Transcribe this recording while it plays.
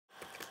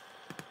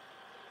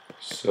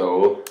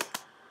So,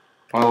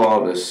 while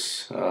all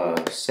this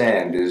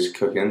sand is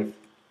cooking,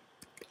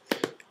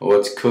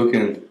 what's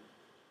cooking?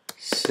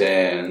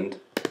 Sand.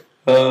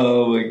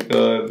 Oh my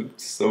god,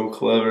 it's so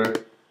clever.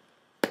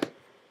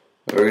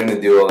 We're gonna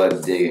do all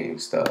that digging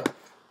stuff.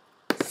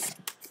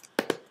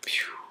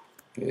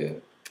 Yeah.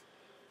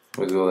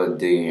 We'll do all that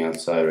digging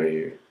outside right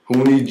here.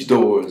 Who needs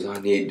doors? I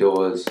need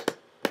doors.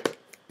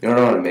 You know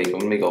what I'm gonna make? I'm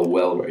gonna make a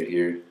well right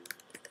here,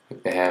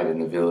 like they have in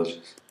the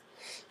villages.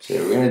 So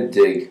we're gonna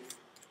dig.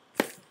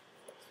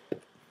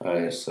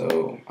 Alright,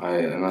 so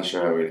I'm not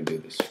sure how we're gonna do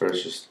this.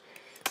 First, just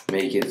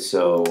make it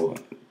so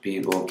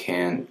people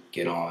can't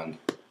get on.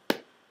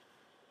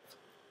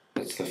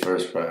 That's the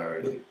first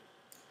priority.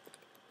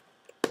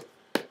 So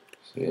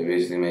you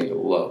basically make it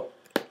low.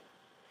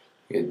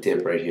 You get a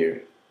dip right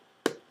here.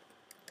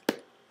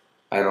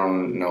 I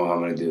don't know how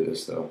I'm gonna do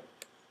this though.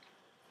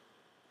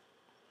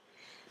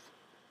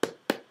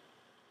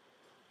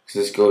 Cause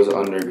this goes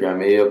underground.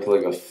 Maybe I'll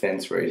put like a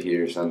fence right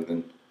here or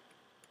something.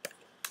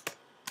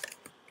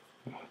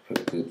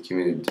 Give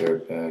me the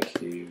dirt back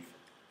here.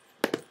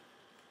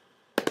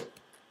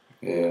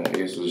 Yeah, I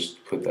guess we'll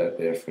just put that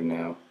there for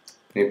now.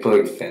 Maybe put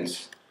like a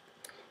fence.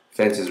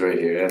 Fence is right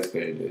here. That's a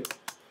good idea.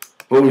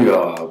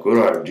 Booyah!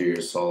 Good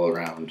ideas all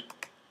around.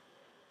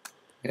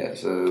 Yeah,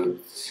 so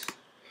it's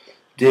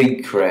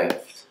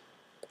Digcraft.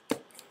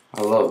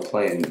 I love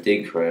playing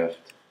Digcraft.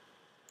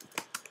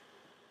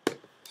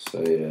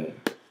 So yeah.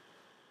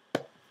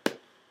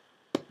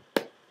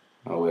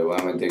 Oh wait, why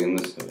am I digging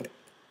this out?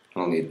 I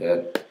don't need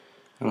that.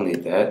 I don't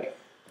need that.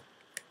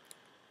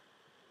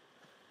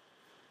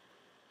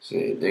 So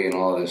yeah, digging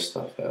all this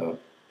stuff out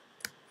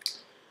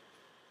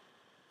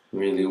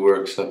really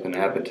works up an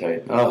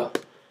appetite. Oh,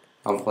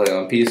 I'm playing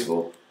on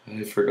peaceful.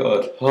 I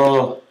forgot.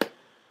 Oh,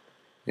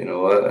 you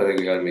know what? I think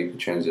we gotta make the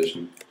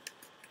transition,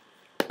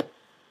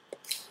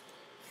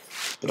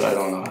 but I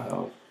don't know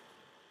how.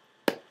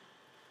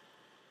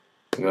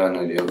 I got an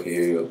idea. Okay,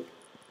 here you go.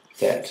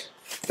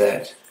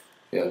 That,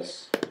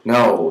 yes.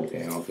 No,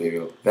 damn. Okay, here you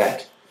go.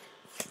 That.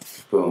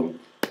 Boom.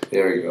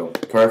 There we go.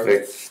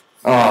 Perfect.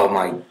 Oh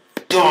my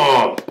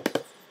god.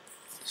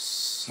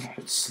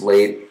 It's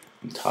late.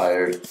 I'm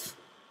tired.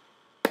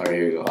 Alright,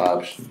 here we go.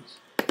 Options.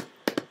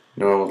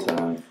 Normal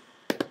time.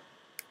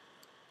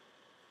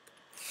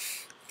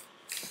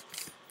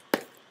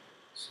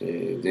 So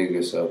dig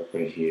this up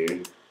right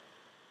here.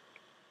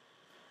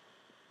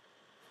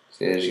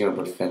 So yeah, just gonna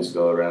put a fence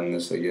all around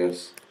this, I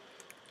guess.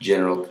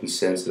 General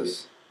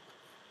consensus.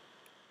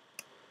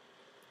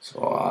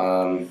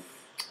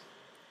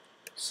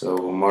 So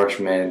March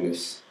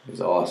Madness is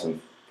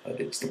awesome, but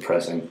it's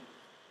depressing.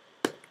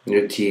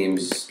 Your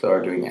teams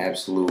are doing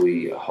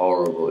absolutely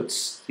horrible. It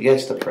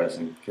gets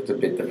depressing. It gets a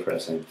bit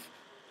depressing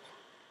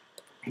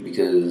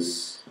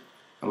because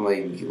I'm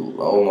like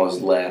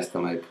almost last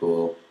in my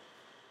pool.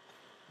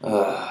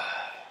 And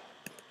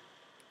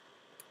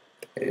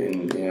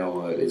you know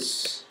what?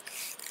 It's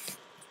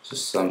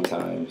just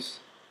sometimes.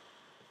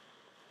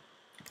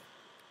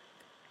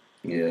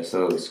 Yeah,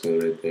 so it looks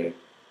good right there.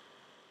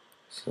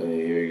 So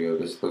here we go.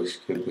 This looks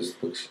good. This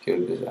looks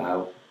good. This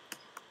out.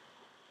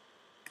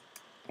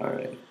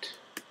 Alright.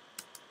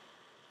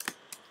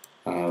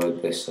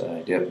 This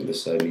side. Yep,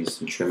 this side needs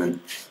some trimming.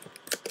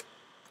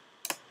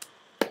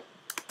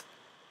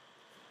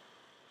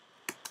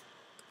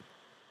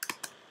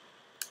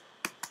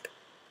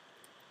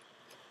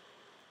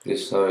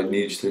 This side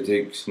needs to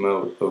take some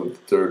out of the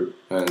dirt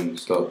and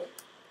stuff.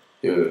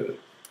 Yeah.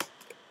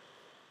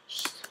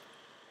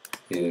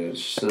 Yeah,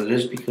 so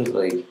just because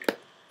like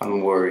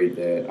I'm worried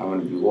that I'm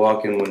gonna be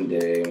walking one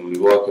day, I'm gonna be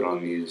walking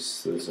on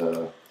this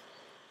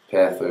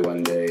pathway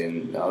one day,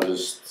 and I'll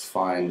just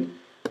find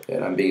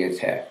that I'm being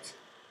attacked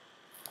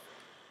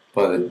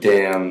by the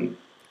damn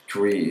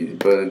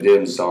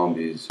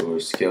zombies or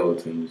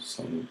skeletons.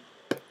 Something.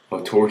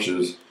 Oh,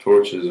 torches.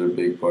 Torches are a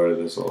big part of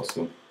this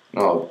also.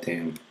 Oh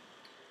damn.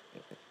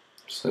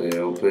 So yeah,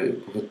 we'll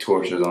put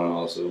torches on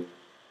also.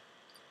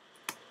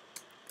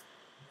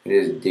 It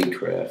is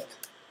Digcraft.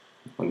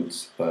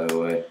 Once, by the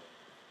way.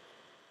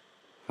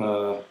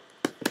 I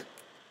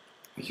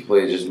keep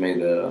I just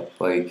made that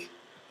up, like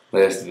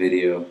last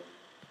video.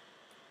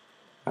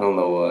 I don't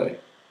know why.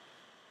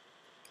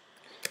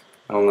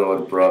 I don't know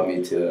what brought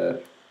me to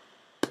that.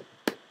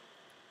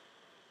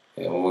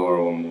 Yeah, we'll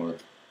lower one more.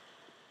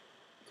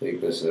 Take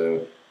this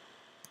out.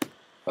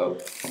 Oh,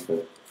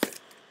 okay.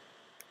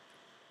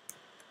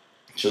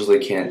 Just they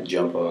can't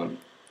jump on.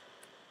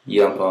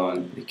 Yump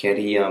on. They can't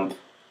yump.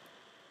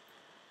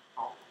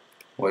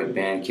 White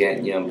man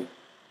can't yump.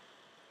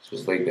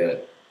 Just like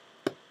that.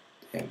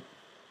 Damn.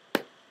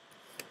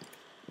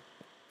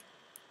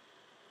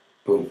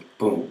 Boom,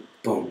 boom,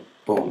 boom,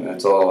 boom.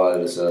 That's all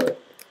out of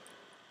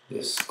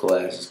this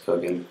glass is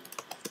cooking.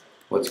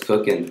 What's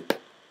cooking?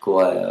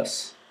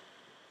 Glass.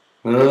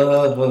 I'm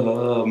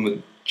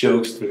a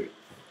jokester.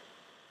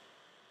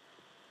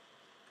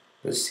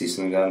 Let's see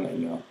something down there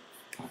now.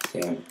 Oh,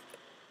 damn.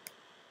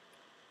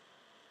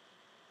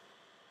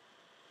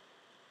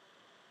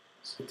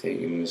 So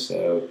taking this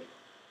out.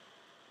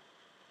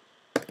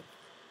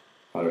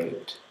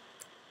 Alright.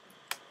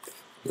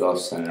 It's all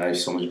centered. I have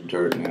so much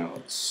dirt now.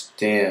 It's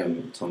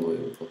damn, it's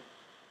unbelievable.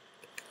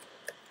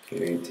 Okay,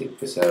 I'm gonna take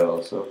this out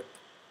also.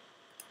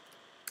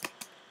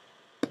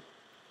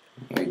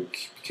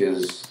 Like,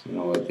 because you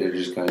know what, they're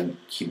just gonna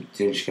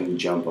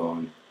jump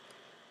on.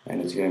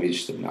 And it's gonna be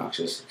just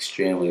obnoxious,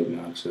 extremely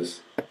obnoxious.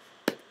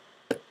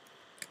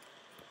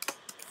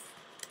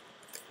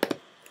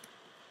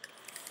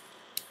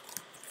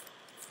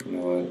 You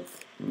know what?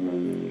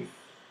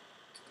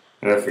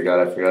 And I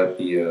forgot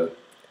the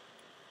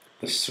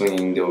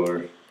swinging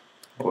door,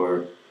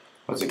 or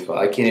what's it called?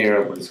 I can't even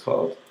remember what it's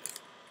called.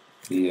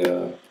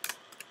 The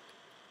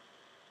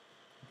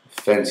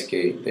fence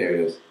gate. There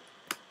it is.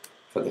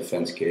 For the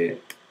fence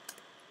gate.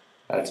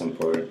 That's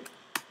important.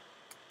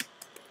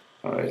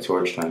 All right,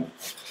 torch time.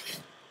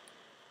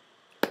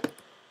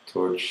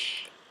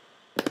 Torch,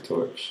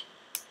 torch,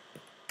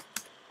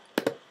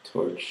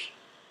 torch,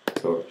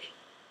 torch.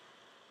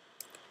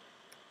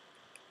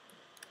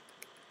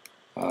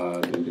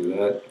 Do we do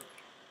that?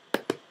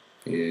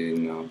 Yeah,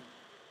 no.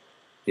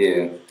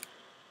 Yeah.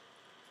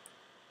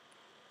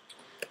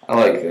 I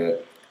like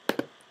that.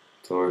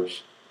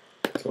 Torch,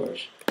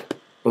 torch.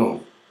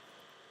 Boom.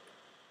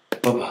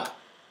 Baba.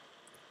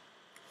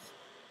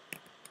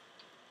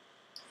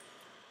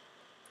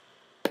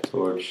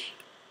 Torch,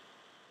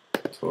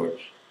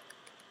 torch.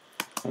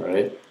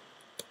 Alright.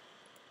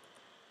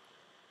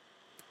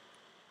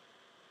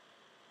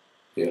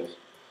 Yes.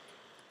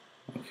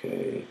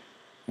 Okay.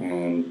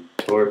 And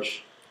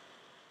torch,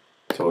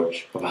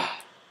 torch. Baba.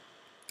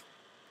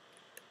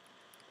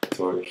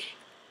 Torch,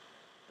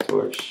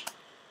 torch.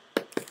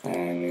 And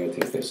I'm gonna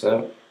take this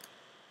out.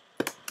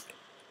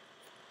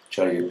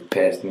 Try to get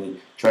past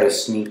me. Try to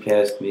sneak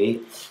past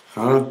me.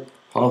 Huh?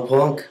 Huh,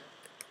 punk?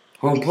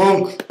 Huh,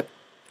 punk?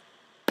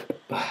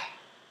 Bah.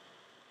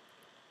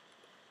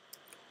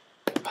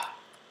 Bah.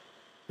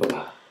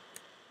 Bah.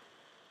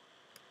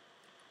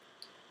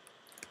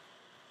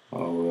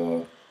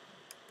 Oh,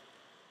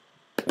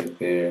 right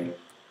there.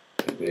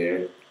 Right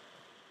there.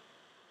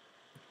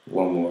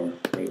 One more.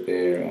 Right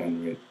there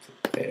and right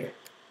there.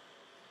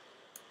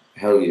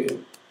 Hell yeah.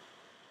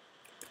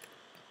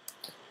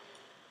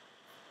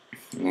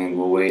 And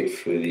we'll wait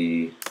for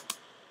the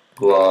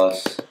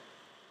gloss.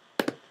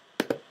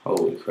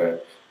 Holy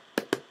crap.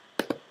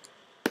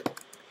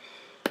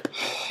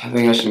 I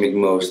think I should make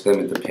most of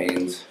them into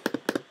panes.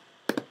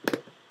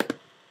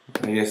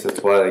 I guess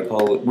that's why they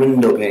call it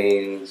window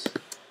panes.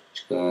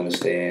 Just gonna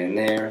stand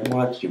there and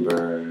watch you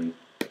burn.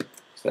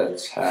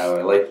 That's how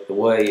I like the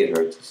way it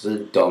hurts. It's a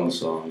dumb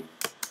song.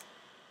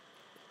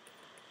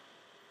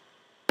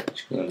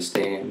 Just gonna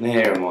stand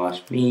there and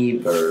watch me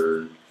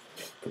burn.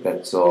 But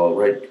that's all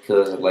right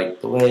because I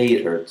like the way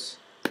it hurts.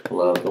 I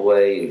love the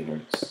way it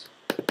hurts.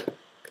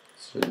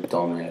 It's a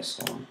dumbass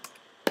song.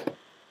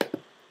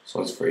 This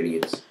one's for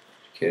idiots. Just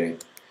kidding.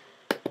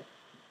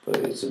 But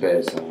it's a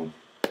bad song.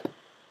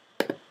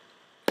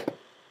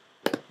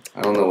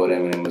 I don't know what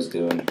Eminem was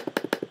doing.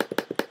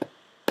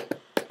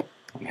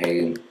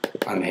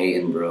 I'm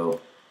hating, bro.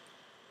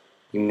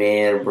 You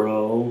mad,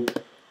 bro?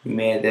 You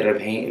mad that I'm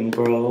hating,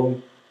 bro?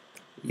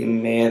 You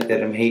mad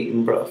that I'm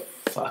hating, bro?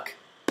 Fuck.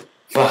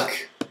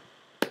 Fuck.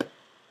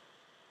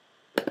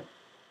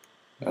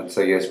 That's,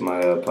 I guess,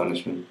 my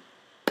punishment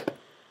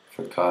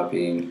for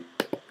copying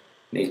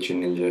Nature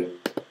Ninja.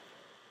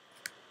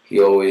 He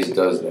always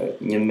does that.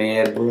 You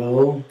mad,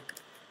 bro?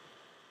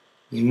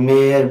 You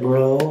mad,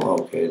 bro?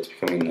 Okay, it's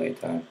becoming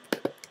nighttime.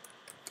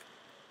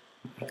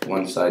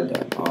 One side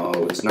done.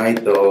 Oh, it's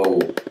night though.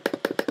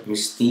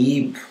 Miss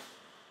Steve.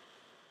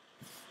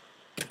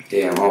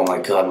 Damn, oh my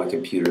god, my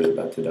computer's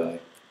about to die.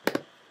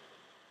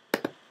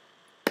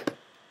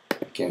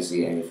 I can't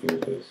see anything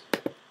with this.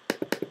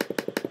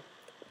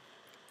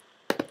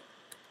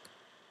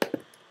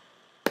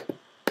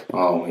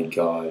 Oh my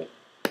god.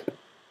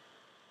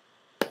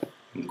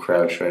 I'm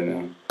crouched right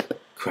now.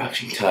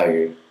 Crouching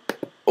tiger.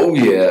 Oh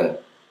yeah.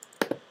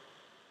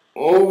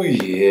 Oh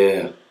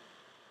yeah.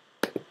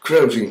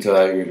 Crouching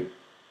tiger.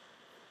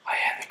 I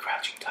am the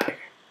crouching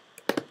tiger.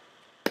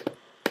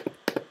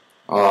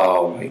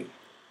 Oh my.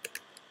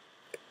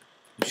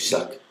 You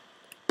suck.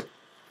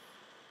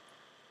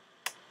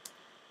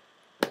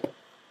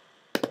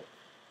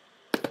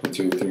 One,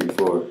 two, three,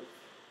 four,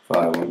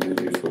 five. 1, 2,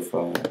 3, 4,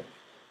 5.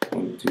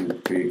 1,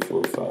 2, 3,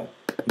 4, 5.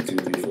 1, 2,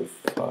 3, 4,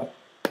 5.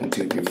 1,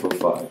 2, 3, 4,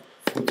 5.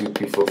 1, 2,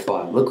 3, 4,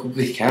 5. Look who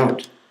can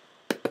count.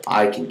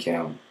 I can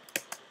count.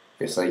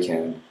 Yes, I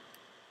can.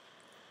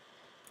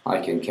 I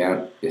can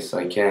count. Yes,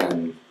 I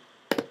can.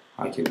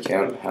 I can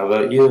count. How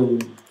about you?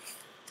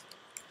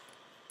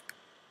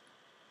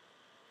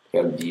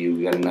 Got a view.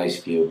 We got a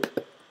nice view.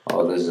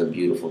 Oh, this is a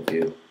beautiful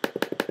view.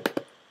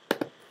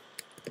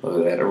 Look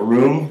at that. A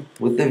room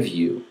with a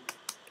view.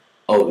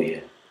 Oh,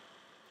 yeah.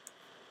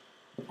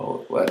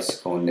 Oh,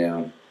 that's going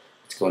down.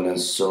 It's going down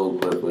so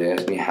quickly.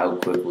 Ask me how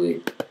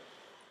quickly.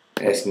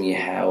 Ask me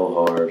how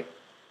hard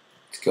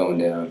it's going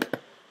down.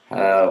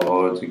 How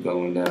hard is it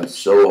going down?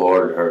 So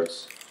hard it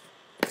hurts.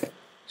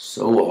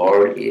 So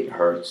hard it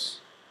hurts.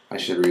 I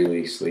should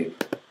really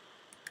sleep.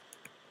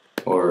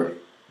 or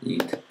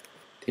eat.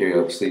 Here you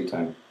go, sleep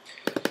time.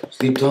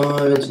 Sleep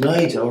time, it's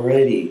night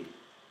already.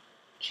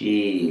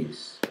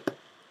 Jeez.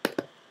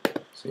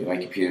 So my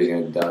computer's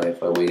gonna die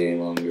if I wait any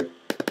longer.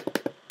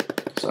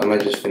 So I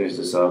might just finish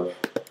this up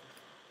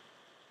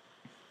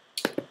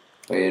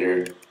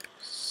later.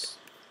 It's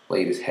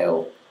late as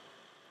hell.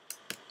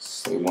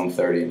 It's like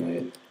 1:30 at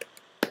night.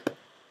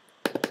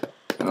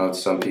 I know to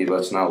some people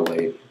it's not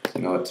late.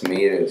 You know what, to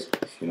me it is.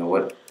 You know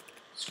what?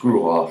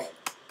 Screw off.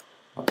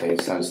 Okay,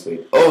 it's time to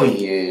sleep. Oh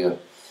yeah.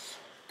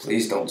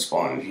 Please don't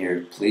spawn in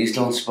here. Please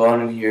don't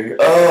spawn in here.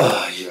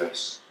 Oh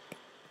yes.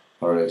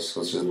 Alright, so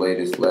let's just lay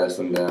this last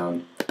one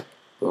down.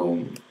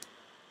 Boom.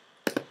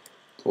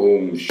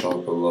 Boom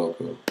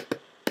shakalaka.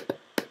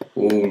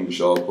 Boom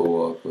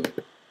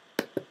shakalaka.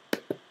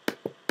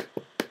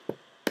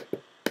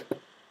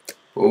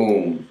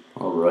 Boom.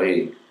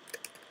 Alright.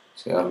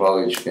 So I'll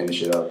probably just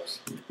finish it up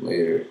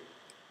later.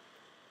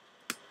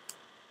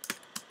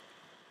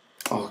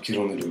 Oh, get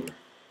on the door.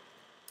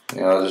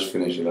 Yeah, I'll just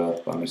finish it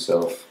off by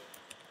myself.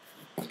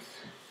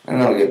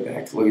 And I'll get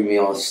back. Look at me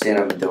all stand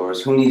on the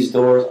doors. Who needs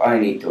doors? I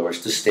need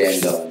doors to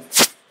stand on.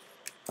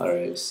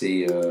 Alright,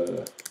 see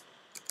ya.